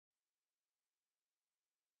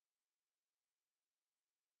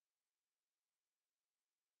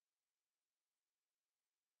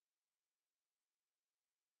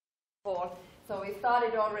fall. So we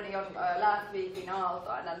started already on last week in Aalto,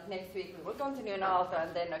 and next week we will continue in Aalto,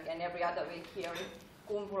 and then again every other week here in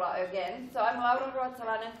Kumpula again. So I'm Laura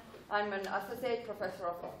Ruotsalainen. I'm an associate professor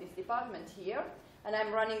of this department here, and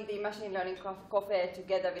I'm running the machine learning cafe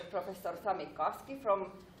together with Professor Sami Kaski from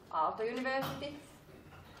Aalto University.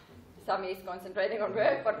 Sami is concentrating on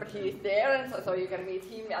work, but he is there, and so you can meet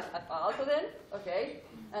him at Aalto then. Okay.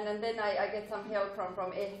 And then I get some help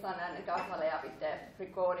from Ehsan and Gasalea with the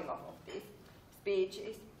recording of these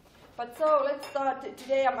speeches. But so let's start.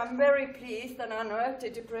 Today I'm very pleased and honored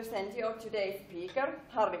to present you today's speaker,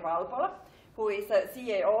 Harri Valpola, who is a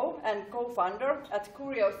CAO and co-founder at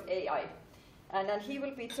Curious AI. And he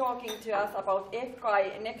will be talking to us about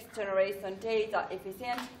FKI next generation data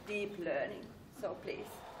efficient deep learning. So please.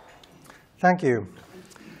 Thank you.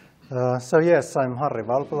 So yes, I'm Harri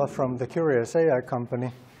Valpola from the Curious AI company.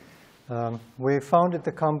 We founded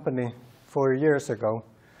the company 4 years ago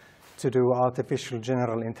to do artificial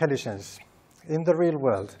general intelligence in the real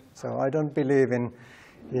world. So I don't believe in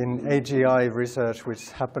AGI research, which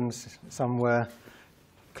happens somewhere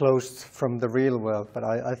close from the real world. But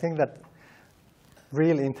I think that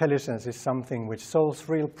real intelligence is something which solves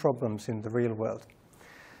real problems in the real world.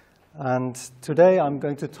 And today I'm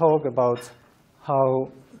going to talk about how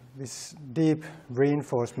this deep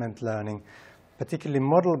reinforcement learning, particularly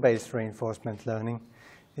model-based reinforcement learning,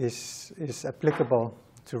 is applicable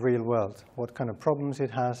to real world, what kind of problems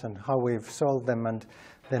it has and how we've solved them, and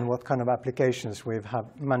then what kind of applications we've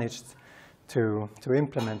managed to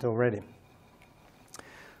implement already.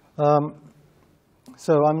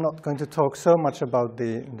 So I'm not going to talk so much about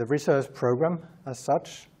the research program as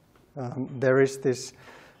such. There is this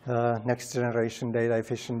next generation data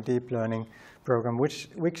efficient deep learning program,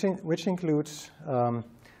 which includes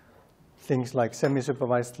things like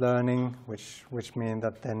semi-supervised learning, which mean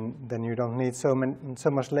that then you don't need so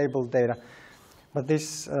much labeled data. But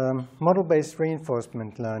this model-based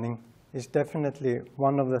reinforcement learning is definitely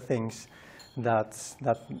one of the things that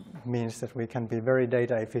means that we can be very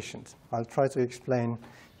data efficient. I'll try to explain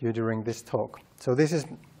you during this talk. So this is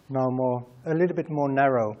now a little bit more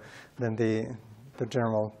narrow than the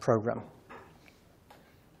general program.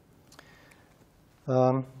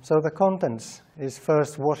 So the contents is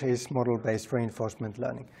first, what is model-based reinforcement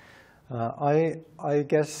learning? I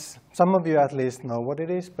guess some of you at least know what it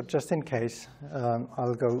is, but just in case,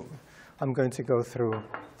 I'm going to go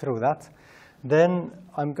through that. Then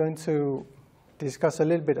I'm going to discuss a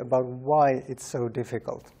little bit about why it's so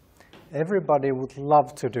difficult. Everybody would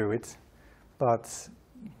love to do it, but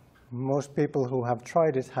most people who have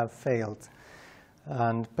tried it have failed.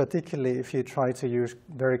 And particularly if you try to use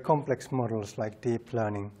very complex models like deep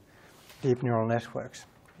learning, deep neural networks,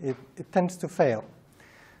 it tends to fail.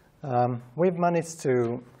 We've managed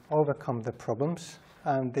to overcome the problems,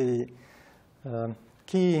 and the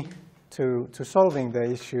key to solving the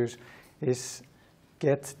issues is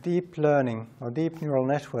get deep learning or deep neural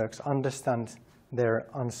networks understand their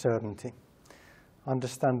uncertainty,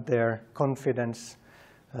 understand their confidence,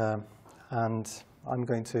 and I'm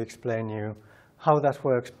going to explain you how that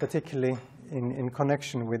works, particularly in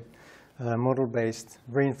connection with model-based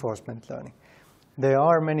reinforcement learning. There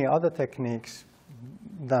are many other techniques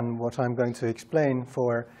than what I'm going to explain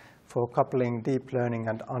for coupling deep learning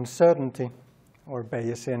and uncertainty, or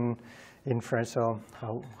Bayesian inference, or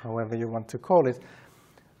however you want to call it.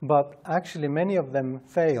 But actually, many of them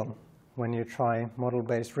fail when you try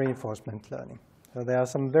model-based reinforcement learning. So there are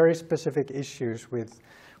some very specific issues with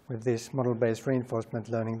this model-based reinforcement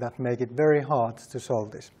learning that make it very hard to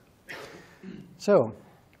solve this. So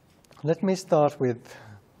let me start with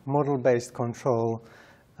model-based control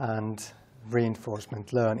and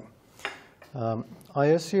reinforcement learning. I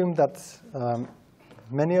assume that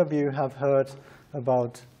many of you have heard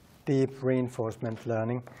about deep reinforcement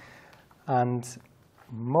learning, and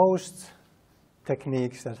most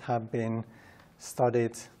techniques that have been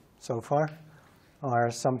studied so far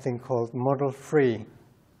are something called model-free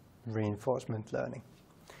reinforcement learning.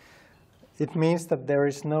 It means that there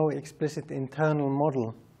is no explicit internal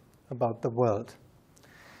model about the world.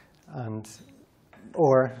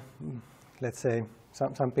 Or let's say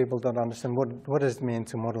some people don't understand what does it mean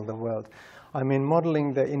to model the world. I mean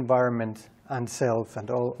modeling the environment and self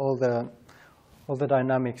and all the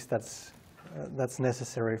dynamics that's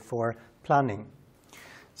necessary for planning.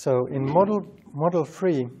 So in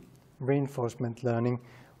model-free reinforcement learning,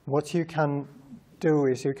 what you can do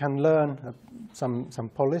is you can learn some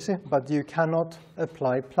policy, but you cannot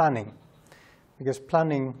apply planning, because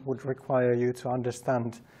planning would require you to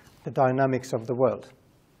understand the dynamics of the world.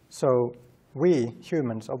 So we,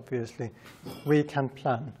 humans, obviously, we can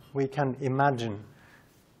plan, we can imagine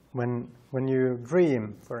when you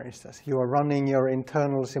dream, for instance, you are running your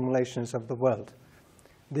internal simulations of the world.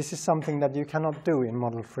 This is something that you cannot do in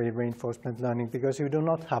model-free reinforcement learning because you do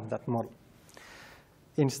not have that model.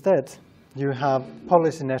 Instead, you have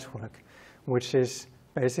policy network, which is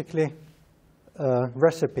basically a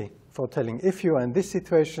recipe for telling if you are in this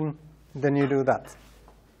situation, then you do that.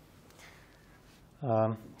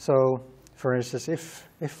 So, for instance,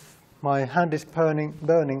 if my hand is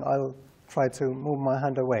burning, I'll try to move my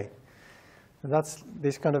hand away. That's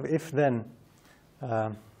this kind of if-then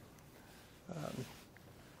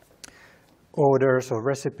orders or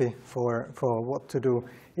recipe for what to do.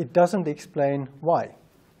 It doesn't explain why.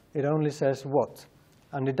 It only says what.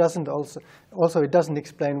 And it doesn't also it doesn't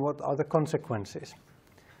explain what are the consequences.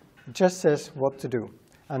 It just says what to do.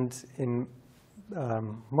 And in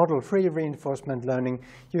model-free reinforcement learning,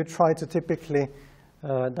 you try to typically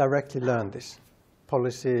directly learn this.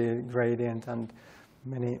 Policy gradient and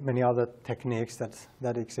many other techniques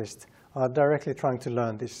that exist are directly trying to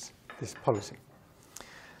learn this policy.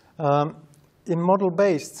 In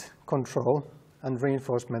model-based control and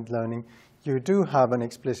reinforcement learning, you do have an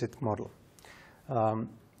explicit model.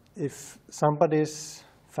 If somebody is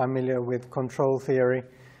familiar with control theory,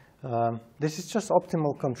 this is just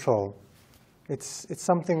optimal control. It's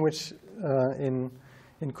something which in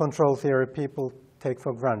control theory people take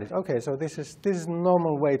for granted. Okay, so this is a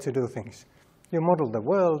normal way to do things. You model the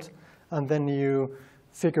world, and then you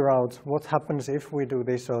figure out what happens if we do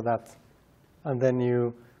this or that, and then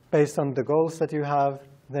you, based on the goals that you have,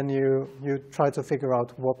 then you try to figure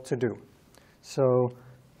out what to do. So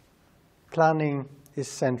planning is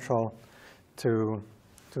central to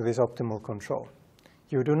this optimal control.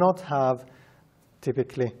 You do not have,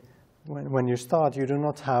 typically, when you start, you do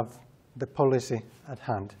not have the policy at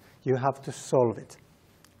hand. You have to solve it.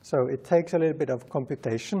 So it takes a little bit of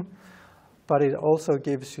computation, but it also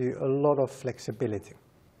gives you a lot of flexibility.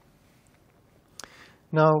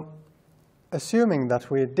 Now, assuming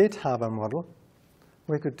that we did have a model,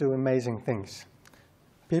 we could do amazing things.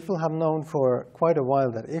 People have known for quite a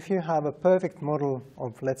while that if you have a perfect model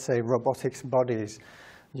of, let's say, robotics bodies,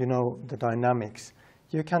 you know the dynamics,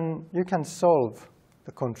 you can solve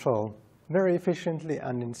the control very efficiently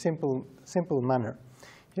and in simple manner.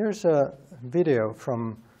 Here's a video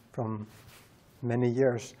from many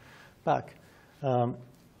years back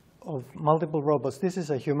of multiple robots. This is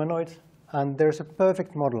a humanoid, and there's a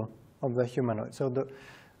perfect model of the humanoid. So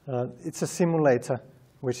it's a simulator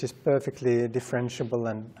which is perfectly differentiable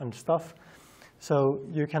and stuff. So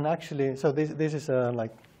you can actually, so this is a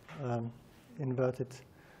like inverted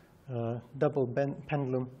double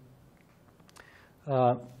pendulum.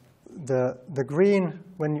 The green,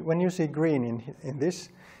 when you see green in this,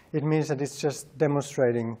 it means that it's just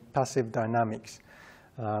demonstrating passive dynamics.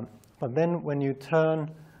 But then when you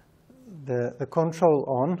turn the control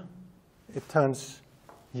on, it turns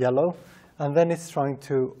yellow, and then it's trying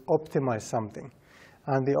to optimize something.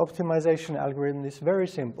 And the optimization algorithm is very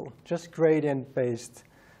simple, just gradient-based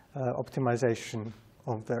optimization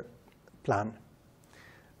of the plan.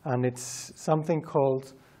 And it's something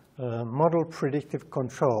called model predictive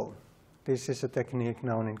control. This is a technique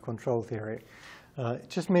known in control theory. It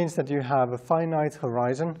just means that you have a finite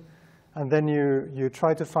horizon, and then you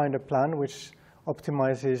try to find a plan which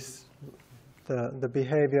optimizes the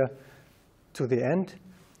behavior to the end,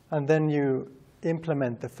 and then you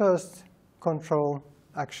implement the first control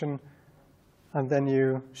action, and then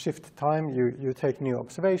you shift time, you take new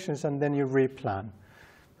observations, and then you replan.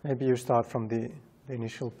 Maybe you start from the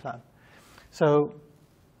initial plan. So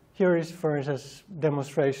here is, for instance,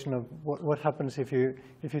 demonstration of what happens if you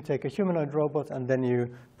take a humanoid robot and then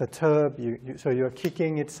you perturb, so you're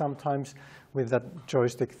kicking it sometimes with that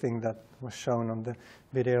joystick thing that was shown on the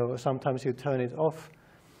video. Sometimes you turn it off.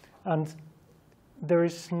 And there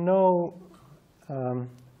is no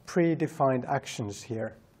predefined actions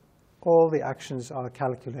here. All the actions are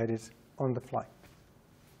calculated on the fly.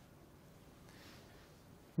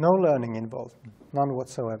 No learning involved, none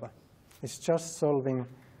whatsoever. It's just solving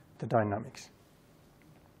the dynamics.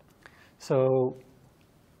 So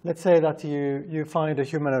let's say that you find a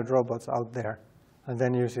humanoid robot out there, and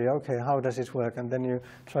then you say, okay, how does it work? And then you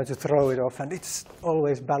try to throw it off, and it's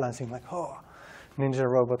always balancing like, oh, ninja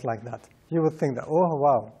robot like that. You would think that, oh,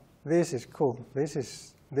 wow, this is cool. This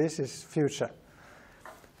is future.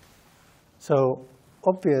 So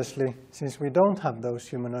obviously, since we don't have those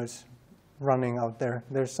humanoids running out there,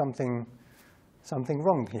 there's something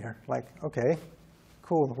wrong here. Like, okay,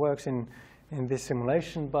 cool, works in this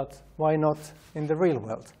simulation, but why not in the real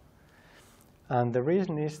world? And the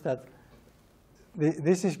reason is that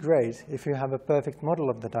this is great if you have a perfect model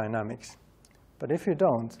of the dynamics. But if you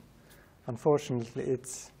don't, unfortunately, it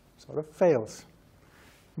sort of fails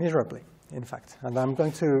miserably, in fact. And I'm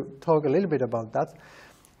going to talk a little bit about that.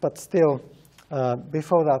 But still,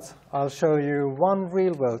 before that, I'll show you one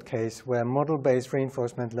real-world case where model-based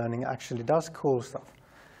reinforcement learning actually does cool stuff.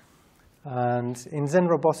 And in Zen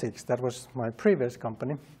Robotics, that was my previous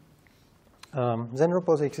company, Zen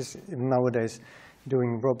Robotics is nowadays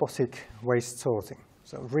doing robotic waste sorting,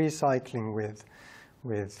 so recycling with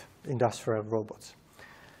industrial robots.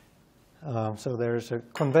 So there's a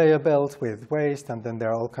conveyor belt with waste, and then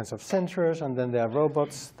there are all kinds of sensors, and then there are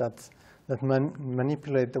robots that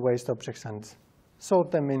manipulate the waste objects and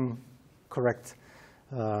sort them in correct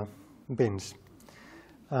bins.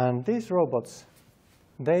 And these robots,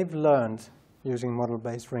 they've learned using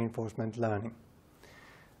model-based reinforcement learning.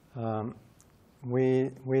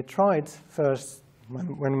 We tried first,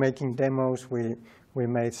 when making demos, we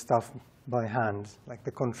made stuff by hand, like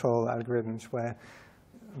the control algorithms were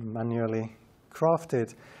manually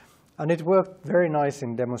crafted. And it worked very nice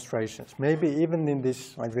in demonstrations. Maybe even in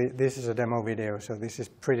this, like this is a demo video, so this is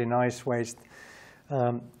pretty nice waste.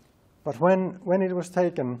 But when it was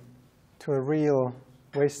taken to a real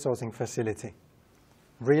waste sorting facility,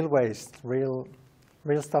 real waste, real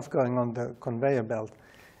stuff going on the conveyor belt,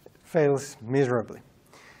 fails miserably.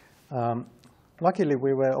 Luckily,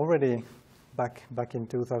 we were already, back in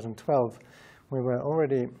 2012, we were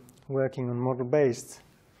already working on model-based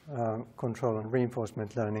control and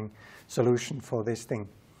reinforcement learning solution for this thing.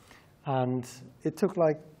 And it took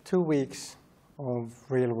like 2 weeks of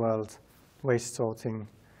real-world waste sorting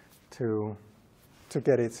to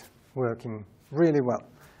get it working really well.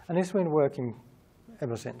 And it's been working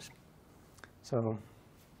ever since. So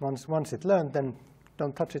once it learned, then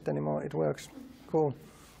don't touch it anymore. It works. Cool.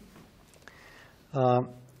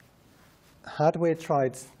 Had we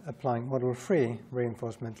tried applying model-free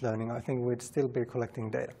reinforcement learning, I think we'd still be collecting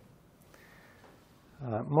data.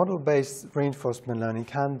 Model-based reinforcement learning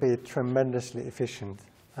can be tremendously efficient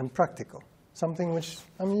and practical, something which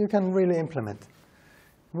you can really implement.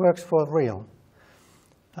 It works for real.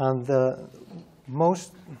 And the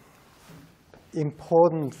most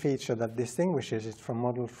important feature that distinguishes it from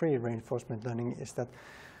model-free reinforcement learning is that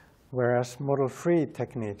whereas model-free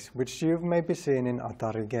techniques, which you've maybe seen in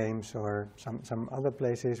Atari games or some other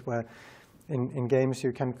places where in games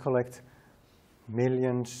you can collect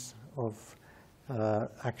millions of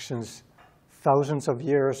actions, thousands of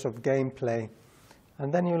years of gameplay,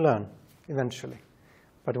 and then you learn eventually.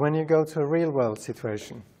 But when you go to a real-world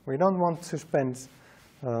situation, we don't want to spend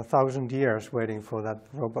 1,000 years waiting for that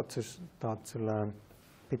robot to start to learn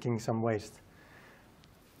picking some waste.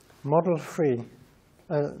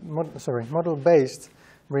 Model-based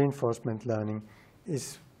reinforcement learning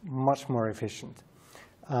is much more efficient.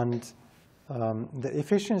 And the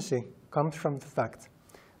efficiency comes from the fact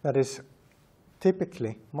that it's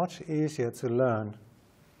typically much easier to learn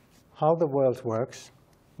how the world works,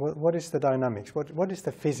 what is the dynamics, what is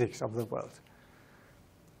the physics of the world.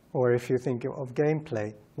 Or if you think of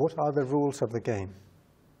gameplay, what are the rules of the game?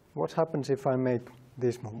 What happens if I make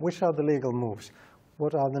this move? Which are the legal moves?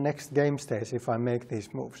 What are the next game states if I make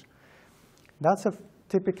these moves? That's a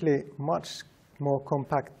typically much more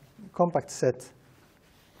compact set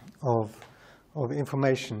of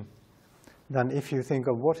information than if you think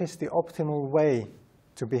of what is the optimal way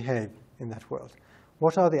to behave in that world.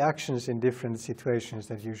 What are the actions in different situations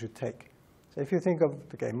that you should take? So if you think of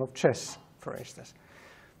the game of chess, for instance,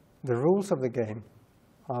 the rules of the game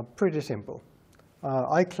are pretty simple.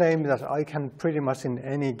 I claim that I can pretty much in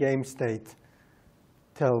any game state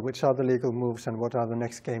tell which are the legal moves and what are the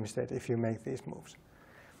next game state if you make these moves.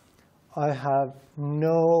 I have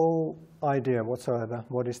no idea whatsoever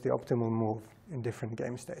what is the optimal move in different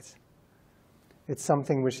game states. It's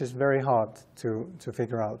something which is very hard to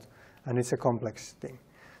figure out, and it's a complex thing.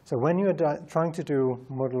 So when you are trying to do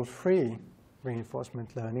model-free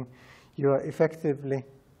reinforcement learning, you are effectively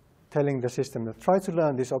telling the system that try to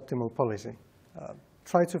learn this optimal policy,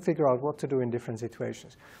 try to figure out what to do in different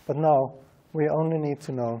situations. But now we only need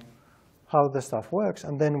to know how the stuff works,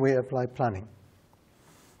 and then we apply planning.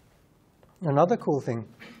 Another cool thing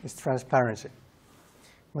is transparency.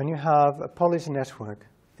 When you have a policy network,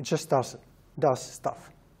 it just does stuff.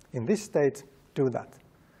 In this state, do that.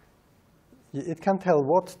 It can tell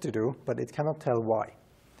what to do, but it cannot tell why.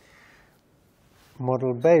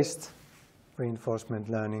 Model-based reinforcement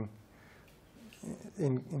learning,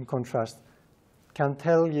 in contrast, can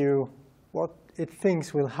tell you what it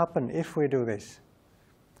thinks will happen if we do this.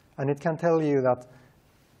 And it can tell you that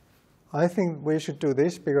I think we should do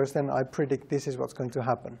this because then I predict this is what's going to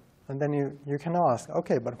happen. And then you can ask,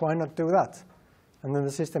 okay, but why not do that? And then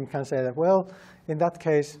the system can say that, well, in that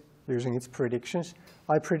case, using its predictions,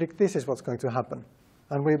 I predict this is what's going to happen.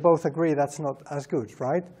 And we both agree that's not as good,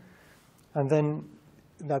 right? And then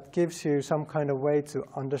that gives you some kind of way to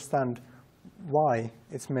understand why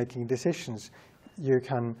it's making decisions. You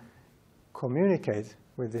can communicate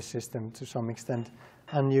with this system to some extent,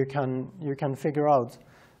 and you can figure out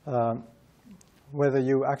whether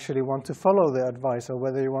you actually want to follow the advice or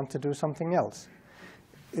whether you want to do something else.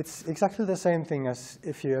 It's exactly the same thing as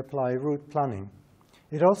if you apply route planning.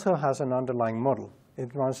 It also has an underlying model.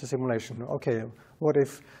 It runs a simulation. Okay, what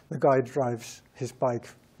if the guy drives his bike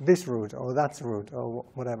this route or that route or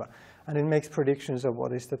whatever? And it makes predictions of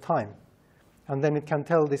what is the time. And then it can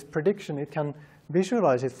tell this prediction, it can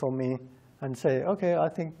visualize it for me and say, okay, I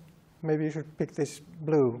think maybe you should pick this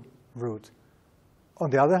blue route. On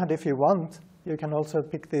the other hand, if you want, you can also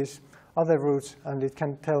pick these other routes, and it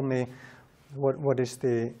can tell me what is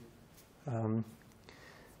the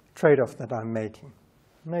trade-off that I'm making.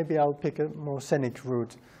 Maybe I'll pick a more scenic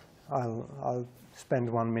route. I'll spend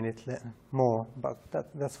 1 minute more, but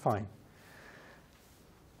that's fine.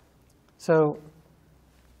 So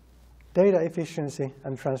data efficiency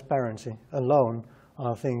and transparency alone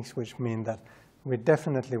are things which mean that we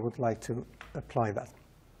definitely would like to apply that.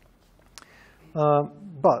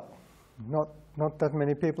 But not that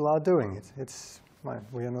many people are doing it.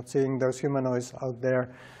 We are not seeing those humanoids out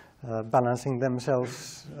there balancing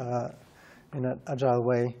themselves in an agile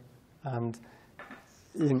way. And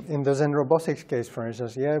in the Zen robotics case, for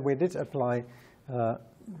instance, yeah, we did apply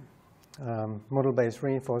model-based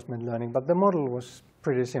reinforcement learning, but the model was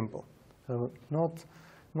pretty simple. So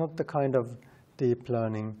not the kind of deep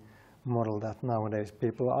learning model that nowadays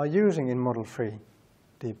people are using in model-free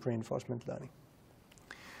deep reinforcement learning.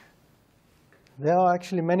 There are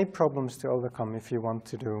actually many problems to overcome if you want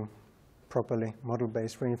to do properly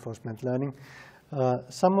model-based reinforcement learning.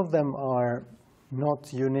 Some of them are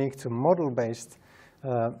not unique to model-based.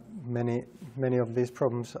 Many of these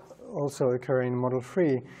problems also occur in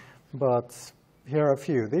model-free, but here are a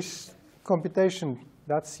few. This computation,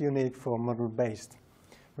 that's unique for model-based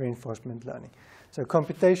reinforcement learning. So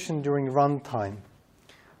computation during runtime.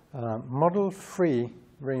 Model-free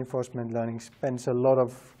reinforcement learning spends a lot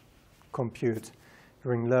of compute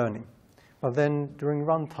during learning. But then during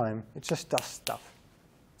runtime, it just does stuff.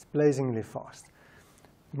 It's blazingly fast.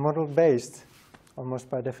 Model-based, almost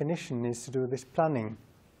by definition, needs to do this planning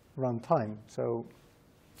runtime. So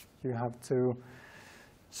you have to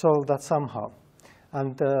solve that somehow.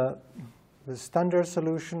 And the standard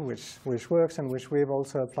solution, which works and which we've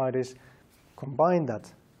also applied, is combine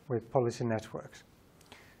that with policy networks.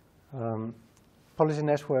 Policy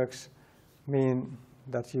networks mean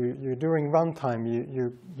that you during runtime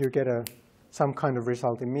you get some kind of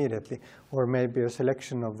result immediately, or maybe a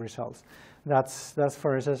selection of results. That's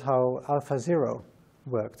for instance how AlphaZero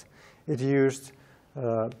worked. It used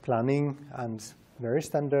planning and very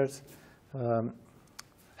standard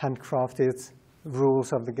handcrafted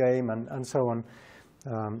rules of the game and so on.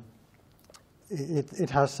 It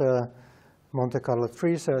has a Monte Carlo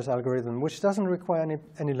tree search algorithm which doesn't require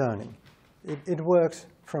any learning. It works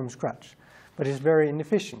from scratch, but it's very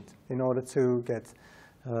inefficient. In order to get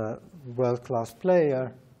a world-class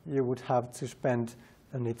player, you would have to spend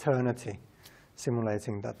an eternity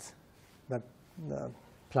simulating that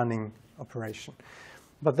planning operation.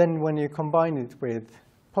 But then when you combine it with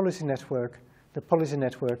policy network, the policy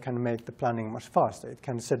network can make the planning much faster. It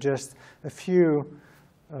can suggest a few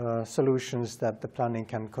solutions that the planning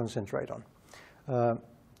can concentrate on.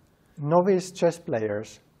 Novice chess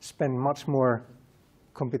players spend much more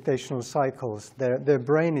computational cycles. Their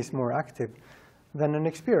brain is more active than an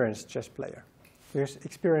experienced chess player. Because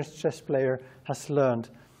experienced chess player has learned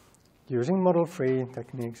using model-free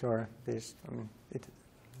techniques or this, it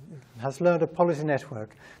has learned a policy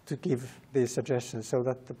network to give these suggestions so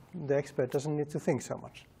that the expert doesn't need to think so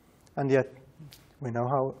much. And yet, we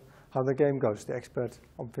know how the game goes. The expert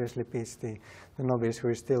obviously beats the novice who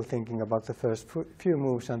is still thinking about the first few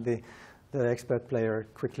moves, and the expert player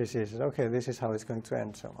quickly sees, okay, this is how it's going to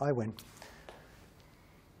end, so I win.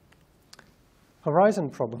 Horizon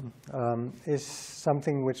problem is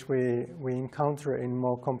something which we encounter in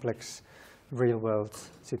more complex real-world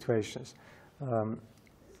situations.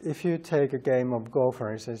 If you take a game of Go,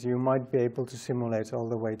 for instance, you might be able to simulate all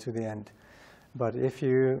the way to the end. But if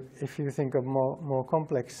you think of more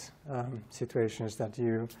complex situations that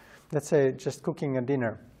let's say just cooking a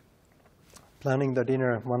dinner, planning the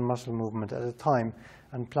dinner one muscle movement at a time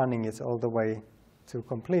and planning it all the way to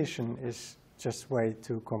completion is just way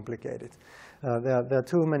too complicated. There are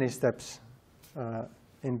too many steps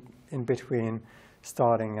in between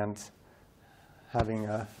starting and having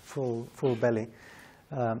a full belly.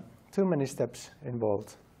 Too many steps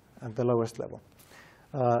involved at the lowest level.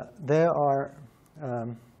 There are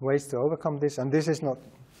ways to overcome this, and this is not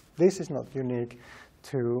unique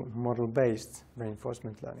to model-based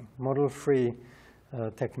reinforcement learning. Model-free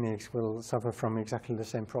techniques will suffer from exactly the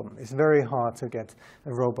same problem. It's very hard to get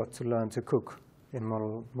a robot to learn to cook in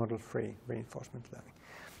model-free reinforcement learning.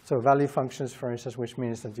 So value functions, for instance, which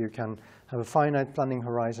means that you can have a finite planning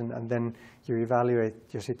horizon and then you evaluate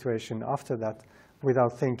your situation after that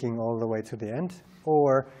without thinking all the way to the end,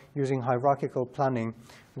 or using hierarchical planning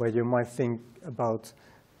where you might think about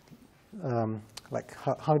like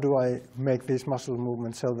how do I make these muscle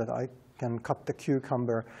movements so that I can cut the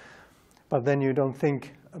cucumber, but then you don't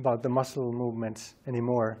think about the muscle movements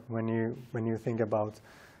anymore when you think about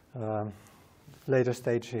later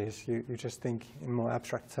stages. You just think in more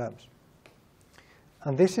abstract terms.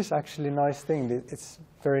 And this is actually a nice thing. It's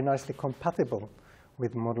very nicely compatible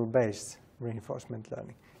with model-based reinforcement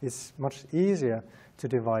learning. It's much easier to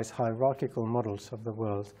devise hierarchical models of the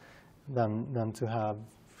world than to have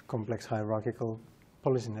complex hierarchical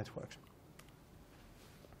policy networks.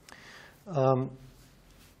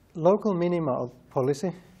 Local minima of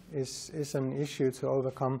policy is an issue to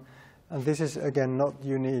overcome, and this is again not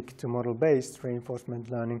unique to model-based reinforcement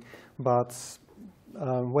learning, but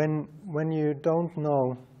when you don't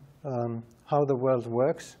know how the world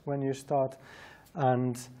works when you start,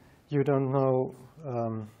 and you don't know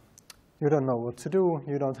what to do,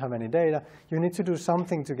 you don't have any data, you need to do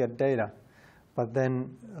something to get data, but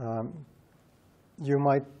then you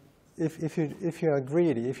might, if you are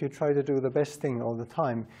greedy, if you try to do the best thing all the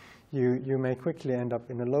time, you may quickly end up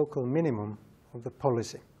in a local minimum of the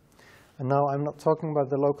policy. And now I'm not talking about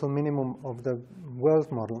the local minimum of the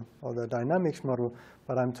world model or the dynamics model,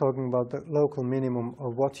 but I'm talking about the local minimum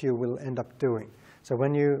of what you will end up doing. So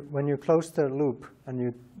when you close the loop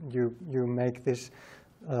and you make this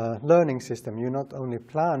learning system, you not only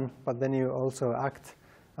plan, but then you also act,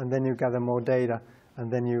 and then you gather more data,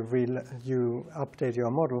 and then you update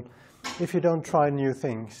your model. If you don't try new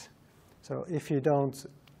things, so if you don't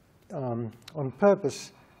on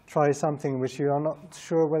purpose try something which you are not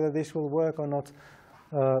sure whether this will work or not,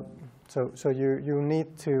 so you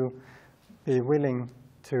need to be willing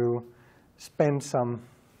to spend some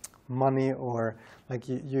money, or like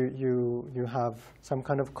you have some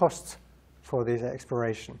kind of cost for this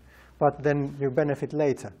exploration, but then you benefit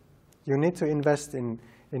later. You need to invest in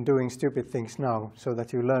doing stupid things now so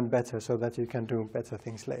that you learn better, so that you can do better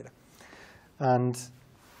things later. And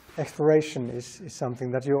exploration is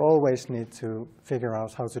something that you always need to figure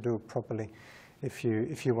out how to do properly if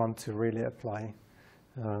you want to really apply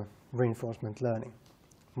reinforcement learning,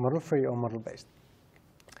 model-free or model-based.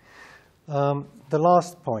 The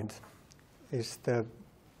last point is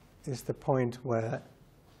the point where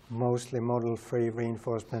mostly model-free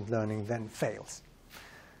reinforcement learning then fails.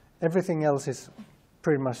 Everything else is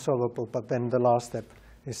pretty much solvable, but then the last step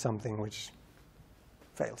is something which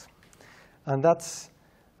fails. And that's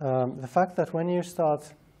the fact that when you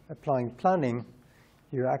start applying planning,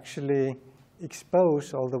 you actually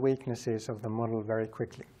expose all the weaknesses of the model very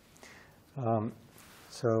quickly.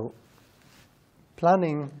 So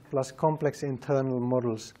planning plus complex internal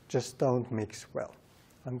models just don't mix well.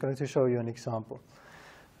 I'm going to show you an example.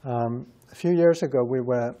 A few years ago, we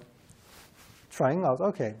were trying out,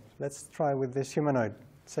 okay, let's try with this humanoid,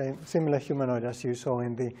 similar humanoid as you saw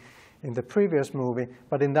in the previous movie,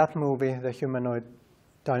 but in that movie, the humanoid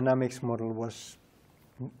dynamics model was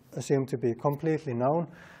assumed to be completely known,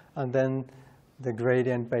 and then the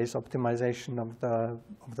gradient-based optimization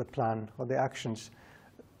of the plan or the actions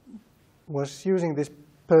was using this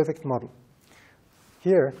perfect model.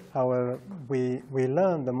 Here, however, we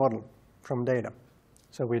learn the model from data.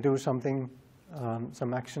 So we do something,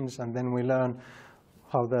 some actions, and then we learn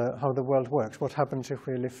how the world works. What happens if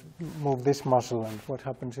we move this muscle, and what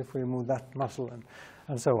happens if we move that muscle,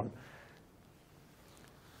 and so on.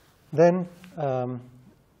 Then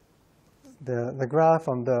the graph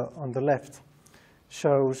on the left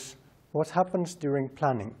shows what happens during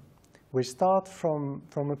planning. We start from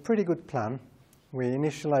a pretty good plan. We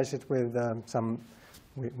initialize it with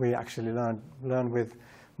we actually learn with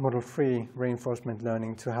model-free reinforcement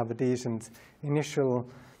learning to have a decent initial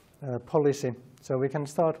policy. So we can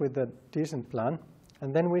start with a decent plan,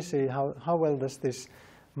 and then we see how well does this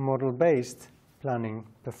model-based planning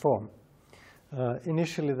perform.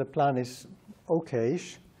 Initially, the plan is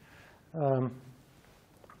okay-ish,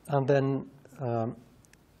 and then on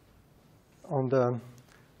the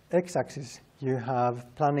x-axis, you have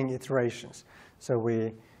planning iterations. So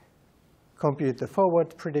we compute the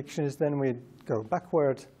forward predictions, then we go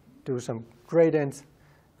backward, do some gradient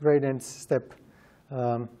step,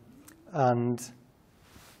 and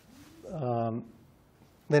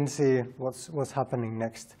then see what's happening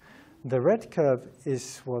next. The red curve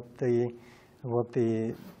is what the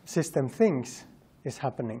system thinks is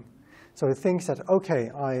happening. So it thinks that, okay,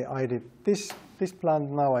 I did this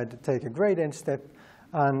plan, now I take a gradient step,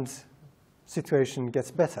 and situation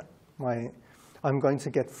gets better. I'm going to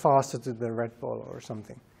get faster to the red ball or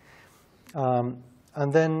something.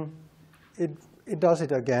 And then it does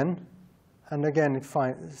it again, and again it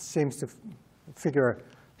seems to figure,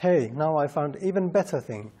 hey, now I found even better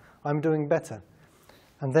thing. I'm doing better.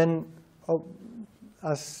 And then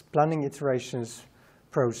as planning iterations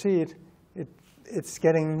proceed, it's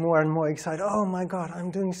getting more and more excited. Oh my God,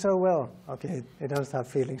 I'm doing so well. Okay, it doesn't have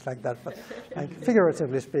feelings like that, but like,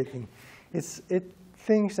 figuratively speaking, it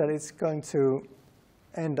thinks that it's going to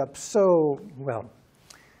end up so well.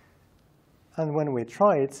 And when we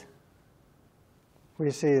try it,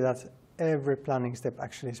 we see that every planning step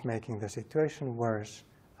actually is making the situation worse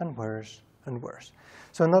and worse and worse.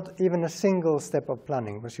 So not even a single step of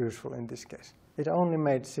planning was useful in this case. It only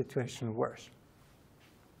made the situation worse.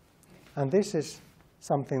 And this is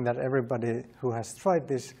something that everybody who has tried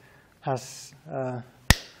this has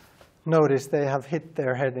noticed. They have hit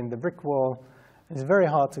their head in the brick wall. It's very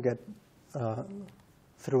hard to get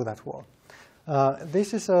through that wall.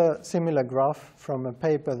 This is a similar graph from a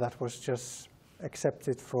paper that was just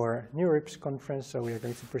accepted for NeurIPS conference, so we are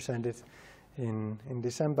going to present it in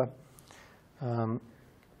December.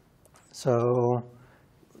 So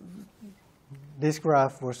this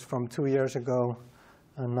graph was from 2 years ago,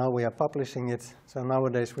 and now we are publishing it. So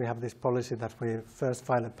nowadays we have this policy that we first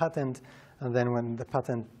file a patent, and then when the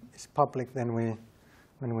patent is public, then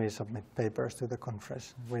when we submit papers to the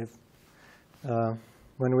conference.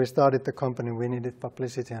 When we started the company, we needed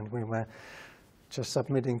publicity, and we were just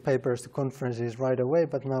submitting papers to conferences right away,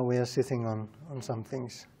 but now we are sitting on some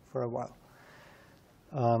things for a while.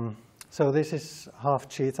 So this is half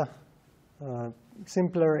cheetah,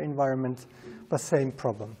 simpler environment, but same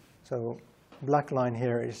problem. So black line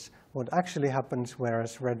here is what actually happens,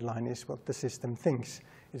 whereas red line is what the system thinks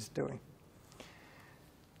it's doing.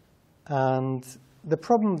 And the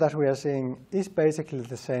problem that we are seeing is basically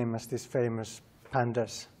the same as this famous panda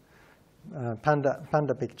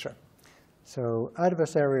picture. So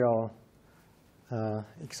adversarial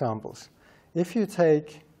examples. If you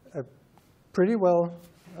take a pretty well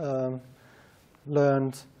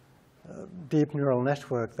learned deep neural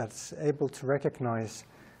network that's able to recognize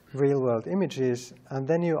real-world images, and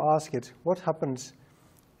then you ask it, what happens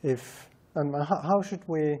if, how should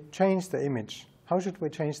we change the image? How should we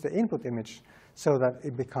change the input image so that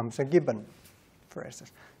it becomes a gibbon, for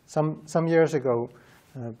instance? Some years ago,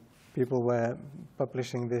 people were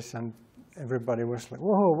publishing this, and everybody was like,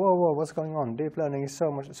 whoa, whoa, whoa, what's going on? Deep learning is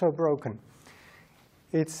so broken.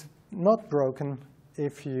 It's not broken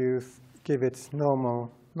if you give it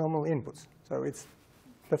normal inputs. So it's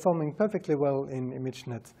performing perfectly well in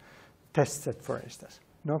ImageNet test set, for instance.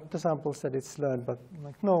 Not the samples that it's learned, but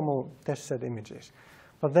like normal test set images.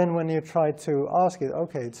 But then when you try to ask it,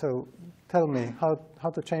 okay, so tell me how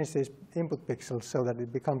to change these input pixels so that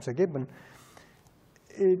it becomes a gibbon,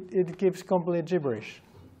 it gives complete gibberish.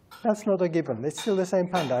 That's not a gibbon. It's still the same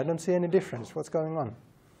panda. I don't see any difference. What's going on?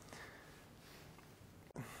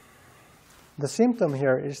 The symptom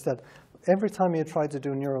here is that every time you try to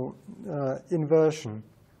do neural inversion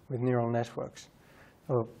with neural networks,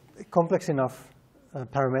 or complex enough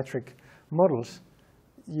parametric models,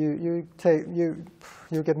 you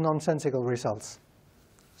get nonsensical results.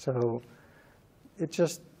 So it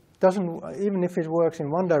just doesn't, even if it works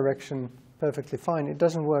in one direction perfectly fine, it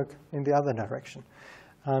doesn't work in the other direction.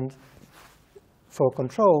 And for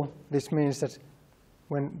control, this means that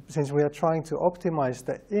since we are trying to optimize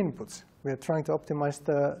the inputs, we are trying to optimize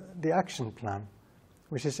the action plan,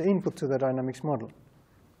 which is input to the dynamics model.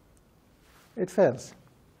 It fails.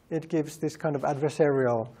 It gives this kind of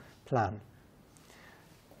adversarial plan.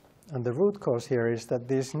 And the root cause here is that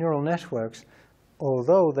these neural networks,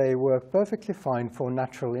 although they work perfectly fine for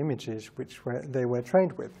natural images, which they were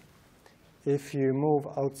trained with, if you move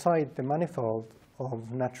outside the manifold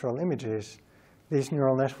of natural images, these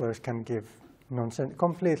neural networks can give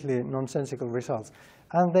completely nonsensical results.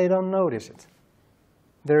 And they don't notice it.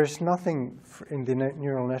 There is nothing in the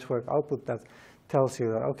neural network output that tells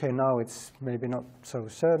you that, okay, now it's maybe not so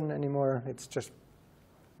certain anymore. It's just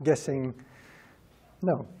guessing.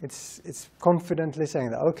 No, it's confidently saying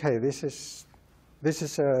that, okay, this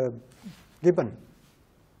is a gibbon.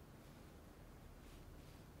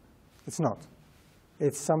 It's not.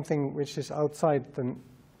 It's something which is outside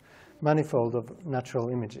manifold of natural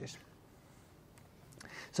images.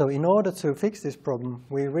 So in order to fix this problem,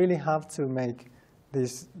 we really have to make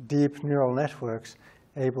these deep neural networks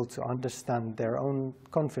able to understand their own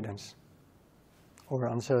confidence or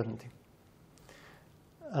uncertainty.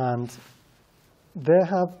 And there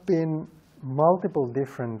have been multiple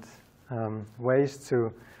different ways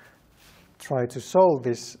to try to solve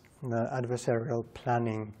this adversarial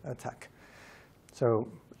planning attack. So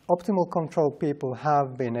optimal control people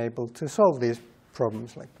have been able to solve these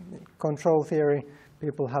problems. Like control theory,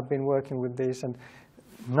 people have been working with these, and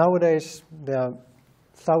nowadays there are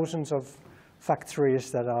thousands of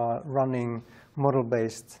factories that are running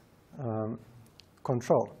model-based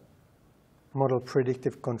control. Model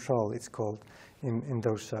predictive control, it's called in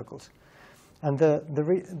those circles. And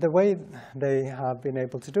the way they have been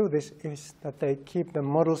able to do this is that they keep the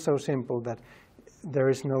model so simple that there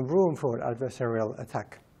is no room for adversarial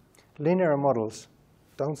attack. Linear models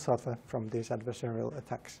don't suffer from these adversarial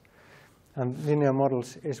attacks. And linear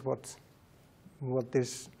models is what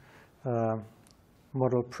this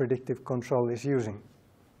model predictive control is using.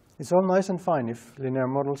 It's all nice and fine if linear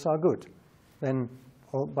models are good. Then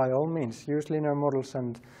by all means, use linear models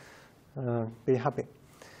and be happy.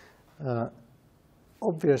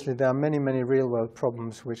 Obviously, there are many, many real-world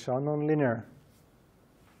problems which are non-linear.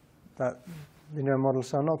 That linear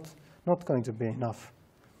models are not going to be enough.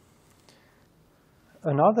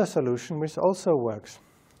 Another solution which also works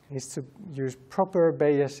is to use proper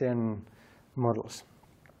Bayesian models.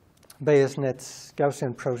 Bayes nets,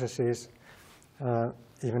 Gaussian processes,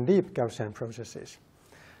 even deep Gaussian processes.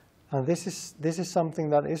 And this is something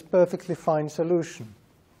that is perfectly fine solution.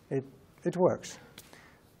 It works.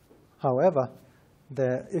 However,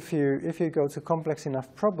 if you go to complex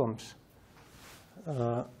enough problems,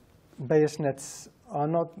 Bayes nets are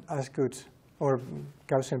not as good, or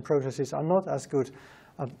Gaussian processes are not as good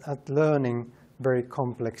at learning very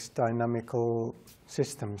complex dynamical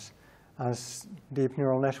systems as deep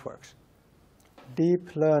neural networks.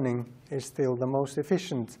 Deep learning is still the most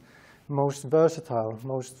efficient, most versatile,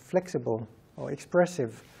 most flexible or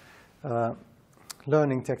expressive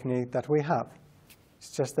learning technique that we have.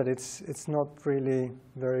 It's just that it's not really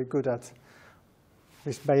very good at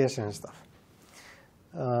this Bayesian stuff.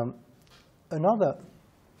 Another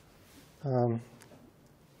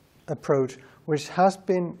approach which has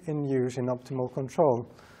been in use in optimal control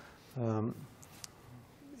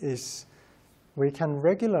is we can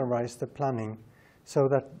regularize the planning so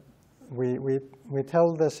that we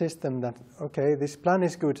tell the system that, okay, this plan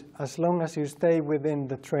is good as long as you stay within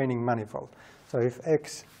the training manifold. So if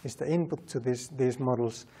X is the input to these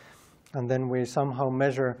models, and then we somehow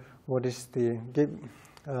measure what is the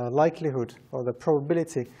likelihood or the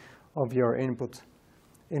probability of your input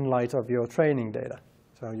in light of your training data.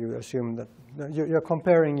 So you assume that you're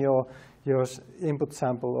comparing your input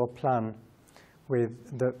sample or plan with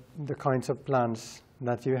the kinds of plans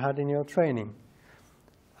that you had in your training.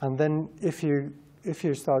 And then if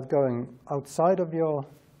you start going outside of your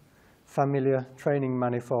familiar training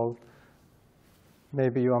manifold,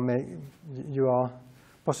 maybe you are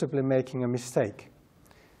possibly making a mistake.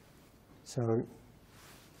 So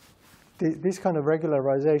this kind of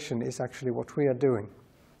regularization is actually what we are doing.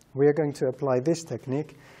 We are going to apply this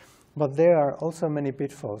technique, but there are also many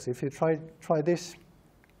pitfalls. If you try this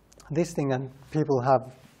thing, and people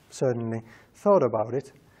have certainly thought about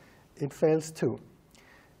it, it fails too.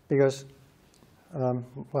 Because,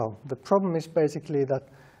 well, the problem is basically that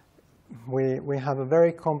we have a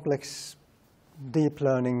very complex deep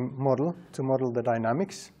learning model to model the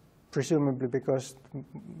dynamics, presumably because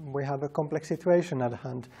we have a complex situation at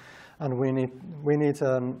hand, and we need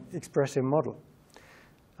an expressive model.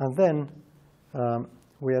 And then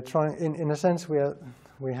we are trying, in a sense,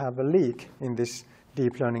 we have a leak in this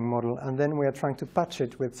deep learning model, and then we are trying to patch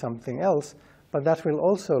it with something else, but that will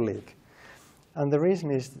also leak. And the reason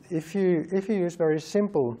is, if you use very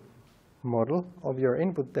simple model of your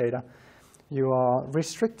input data, you are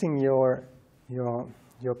restricting your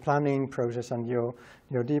planning process and your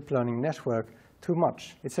deep learning network too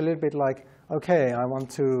much. It's a little bit like, okay, I want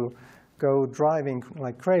to go driving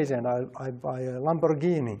like crazy and I buy a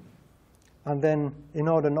Lamborghini. And then in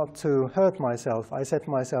order not to hurt myself, I set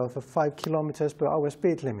myself a 5 kilometers per hour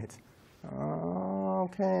speed limit.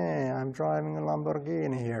 Okay, I'm driving a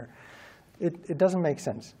Lamborghini here. It doesn't make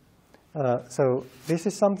sense. So this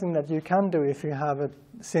is something that you can do if you have a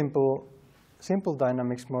simple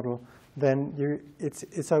dynamics model. Then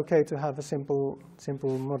it's okay to have a simple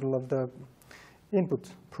model of the input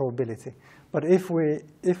probability. But if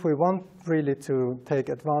we want really to take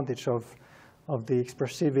advantage of the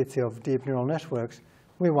expressivity of deep neural networks,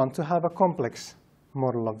 we want to have a complex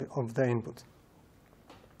model of the input.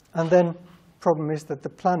 And then problem is that the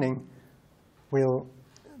planning will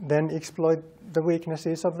then exploit the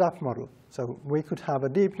weaknesses of that model. So we could have a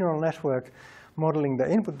deep neural network modeling the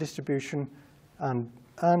input distribution and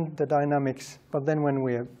the dynamics, but then when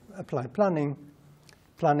we apply planning,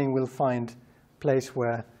 planning will find place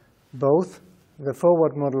where both the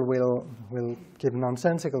forward model will give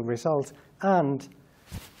nonsensical results and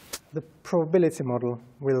the probability model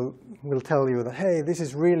will tell you that, hey, this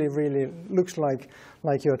is really looks like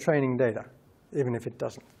your training data, even if it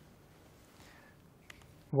doesn't.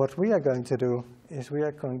 What we are going to do is we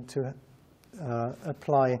are going to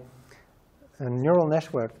apply a neural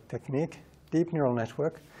network technique, deep neural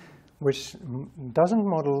network, which doesn't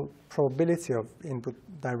model probability of input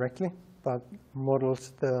directly, but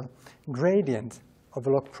models the gradient of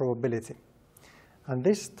log probability. And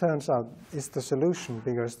this turns out is the solution,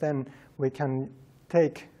 because then we can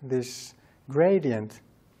take this gradient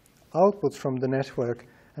output from the network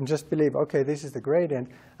and just believe, okay, this is the gradient,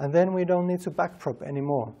 and then we don't need to backprop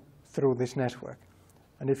anymore through this network.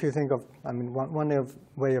 And if you think of, I mean, one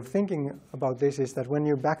way of thinking about this is that when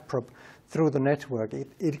you backprop through the network, it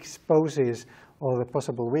exposes all the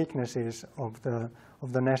possible weaknesses of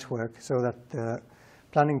the network so that the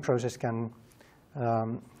planning process can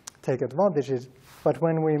take advantages. But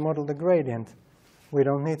when we model the gradient, we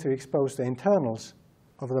don't need to expose the internals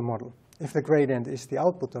of the model if the gradient is the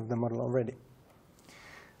output of the model already.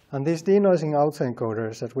 And these denoising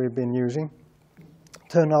autoencoders that we've been using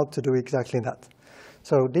turn out to do exactly that.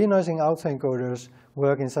 So denoising autoencoders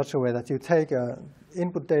work in such a way that you take an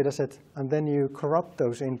input data set and then you corrupt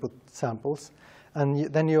those input samples,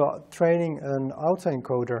 and then you are training an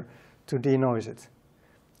autoencoder to denoise it.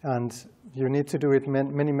 And you need to do it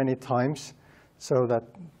many times, so that,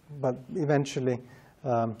 but eventually,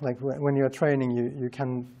 like when you're training, you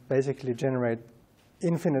can basically generate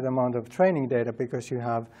infinite amount of training data, because you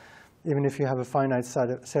have, even if you have a finite set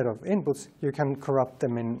of inputs, you can corrupt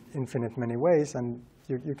them in infinite many ways, and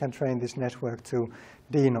you can train this network to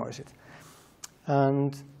denoise it.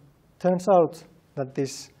 And turns out that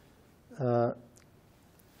this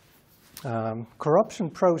corruption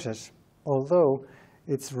process, although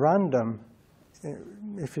it's random,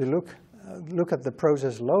 if you look at the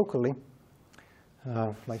process locally,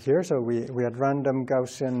 like here, so we had random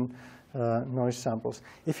Gaussian noise samples.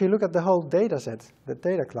 If you look at the whole data set, the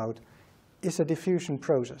data cloud is a diffusion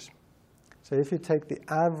process. So if you take the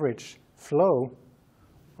average flow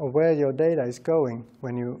of where your data is going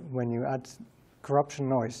when you add corruption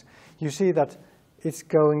noise, you see that it's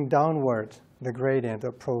going downward, the gradient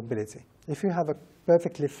of probability. If you have a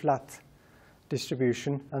perfectly flat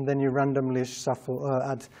distribution and then you randomly shuffle,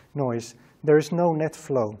 add noise, there is no net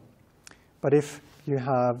flow. But if you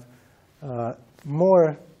have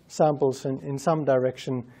more samples in some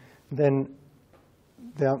direction, then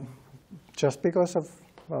just because of,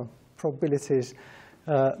 well, probabilities,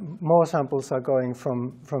 more samples are going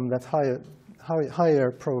from that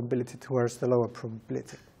higher probability towards the lower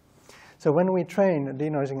probability. So when we train a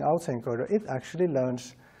denoising autoencoder, it actually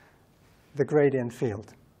learns the gradient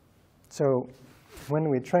field. So when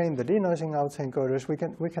we train the denoising autoencoders,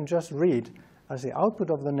 we can just read as the output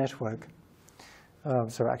of the network.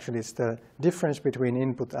 So actually, it's the difference between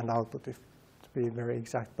input and output, to be very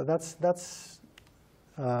exact. But that's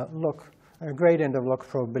a gradient of log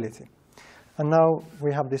probability. And now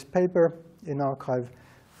we have this paper in arXiv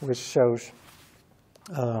which shows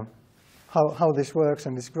how this works,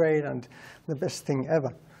 and it's great and the best thing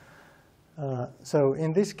ever. So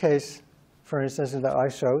in this case, for instance, that I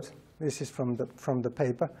showed, this is from the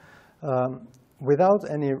paper, without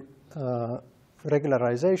any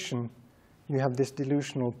regularization, you have this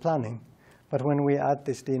delusional planning. But when we add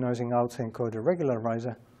this denoising autoencoder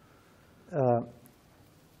regularizer,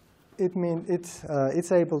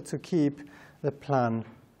 it's able to keep the plan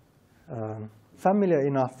familiar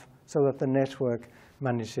enough so that the network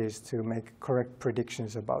manages to make correct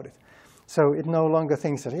predictions about it. So it no longer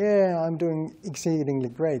thinks that, yeah, I'm doing exceedingly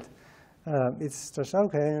great. It's just,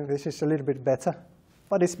 okay, this is a little bit better,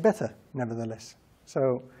 but it's better nevertheless.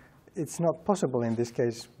 So it's not possible in this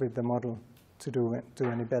case with the model to do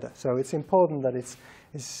any better. So it's important that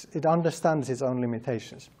it understands its own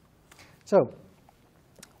limitations. So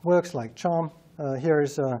works like charm. Here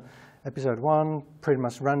is episode 1, pretty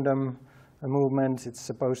much random movement. It's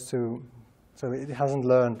supposed to, so it hasn't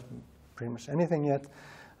learned pretty much anything yet.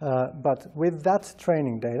 But with that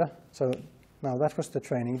training data, so now that was the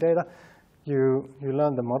training data, you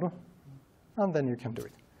learn the model, and then you can do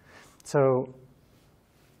it. So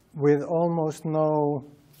with almost no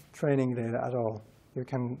training data at all, you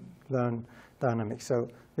can learn dynamics. So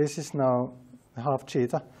this is now half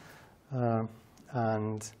cheetah,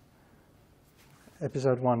 and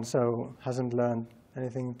episode 1 so hasn't learned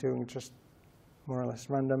anything, doing just more or less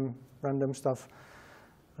random stuff.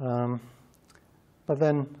 But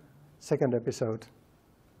then second episode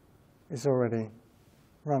is already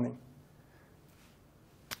running.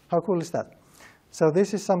 How cool is that? So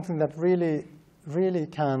this is something that really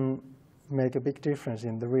can make a big difference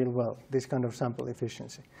in the real world, this kind of sample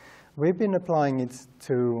efficiency. We've been applying it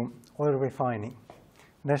to oil refining.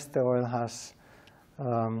 Neste Oil has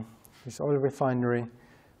this oil refinery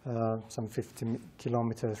some 50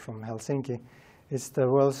 kilometers from Helsinki. It's the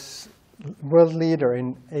world leader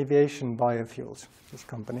in aviation biofuels, this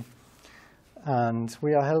company. And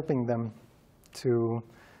we are helping them to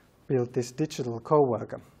build this digital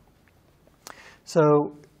coworker.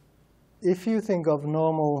 So if you think of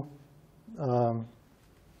normal,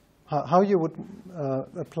 how you would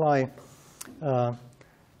apply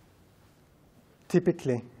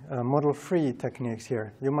typically model-free techniques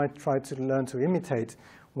here, you might try to learn to imitate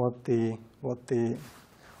what the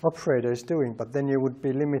operator is doing, but then you would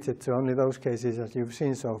be limited to only those cases that you've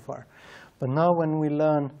seen so far. But now when we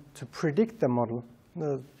learn to predict the model,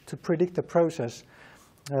 to predict the process,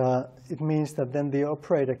 it means that then the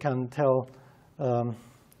operator can tell,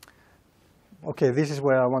 okay, this is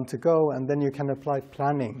where I want to go, and then you can apply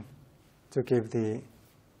planning to give the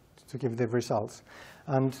results.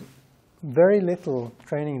 And very little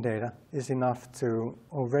training data is enough to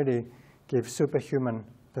already give superhuman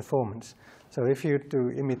performance. So if you do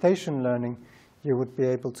imitation learning, you would be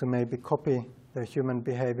able to maybe copy the human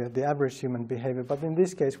behavior, the average human behavior. But in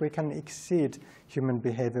this case, we can exceed human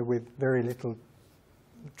behavior with very little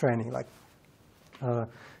training, like a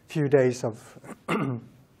few days of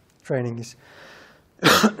training is,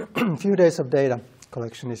 few days of data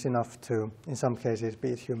collection is enough to, in some cases,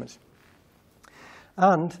 beat humans.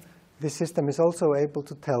 And this system is also able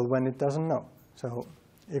to tell when it doesn't know. So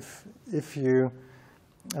if you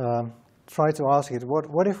try to ask it,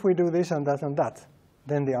 what if we do this and that?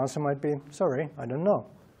 Then the answer might be, sorry, I don't know.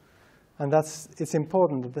 And it's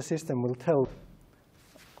important that the system will tell.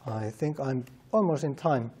 I think I'm almost in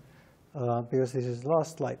time because this is the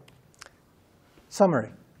last slide. Summary.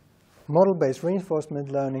 Model-based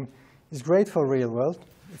reinforcement learning is great for real world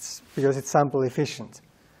because it's sample efficient.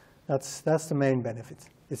 That's the main benefit.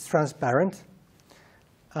 It's transparent,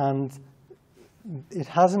 and it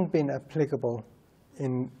hasn't been applicable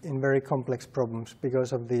in very complex problems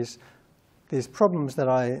because of these problems that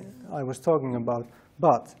I was talking about.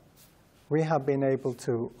 But we have been able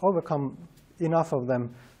to overcome enough of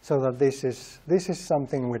them so that this is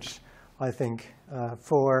something which I think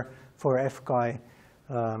for FCAI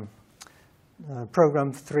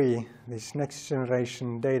Program 3, this next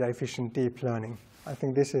generation data efficient deep learning, I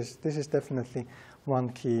think this is definitely one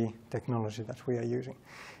key technology that we are using.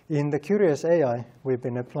 In the Curious AI, we've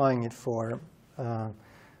been applying it for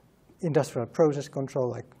industrial process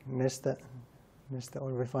control, like Neste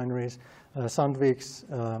oil refineries, Sandvik's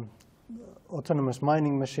autonomous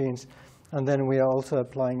mining machines, and then we are also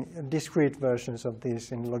applying discrete versions of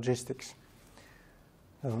these in logistics.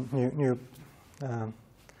 New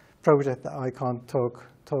project that I can't talk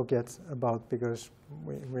yet about because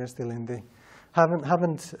we are still in the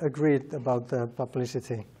haven't agreed about the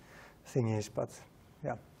publicity thingies, but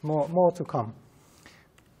yeah, more to come.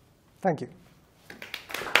 Thank you.